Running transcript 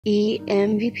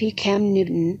MVP Cam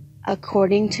Newton,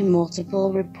 according to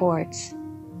multiple reports.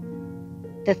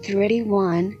 The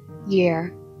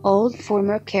 31-year-old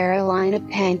former Carolina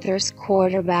Panthers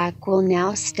quarterback will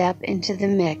now step into the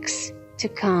mix to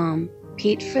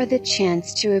compete for the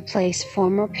chance to replace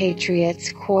former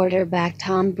Patriots quarterback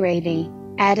Tom Brady,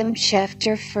 Adam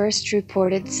Schefter first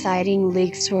reported, citing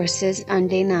league sources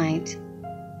Monday night.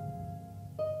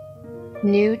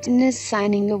 Newton is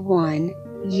signing a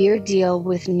one-year deal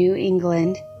with New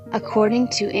England, according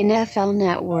to NFL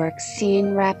Network's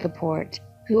Ian Rappaport,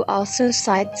 who also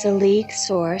cites a league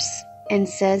source, and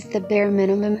says the bare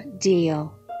minimum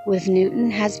deal with Newton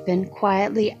has been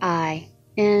quietly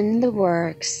in the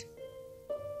works.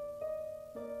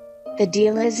 The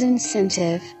deal is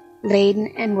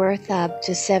incentive-laden and worth up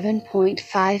to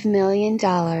 $7.5 million,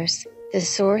 the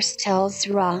source tells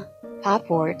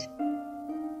Rappaport.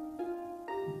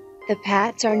 The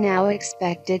Pats are now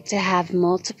expected to have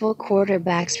multiple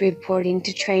quarterbacks reporting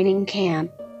to training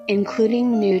camp,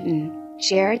 including Newton,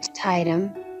 Jarrett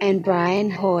Stidham, and Brian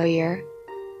Hoyer.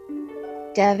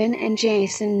 Devin and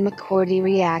Jason McCourty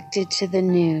reacted to the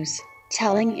news,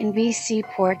 telling NBC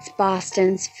Sports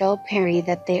Boston's Phil Perry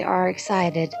that they are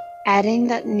excited, adding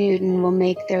that Newton will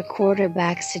make their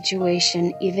quarterback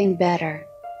situation even better.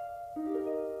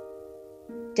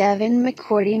 Devin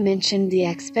McCourty mentioned the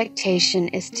expectation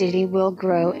is Diddy will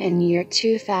grow in year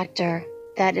 2, factor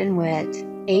that in which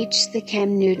the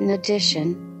Cam Newton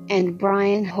addition, and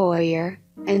Brian Hoyer,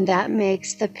 and that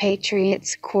makes the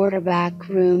Patriots quarterback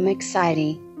room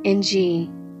exciting.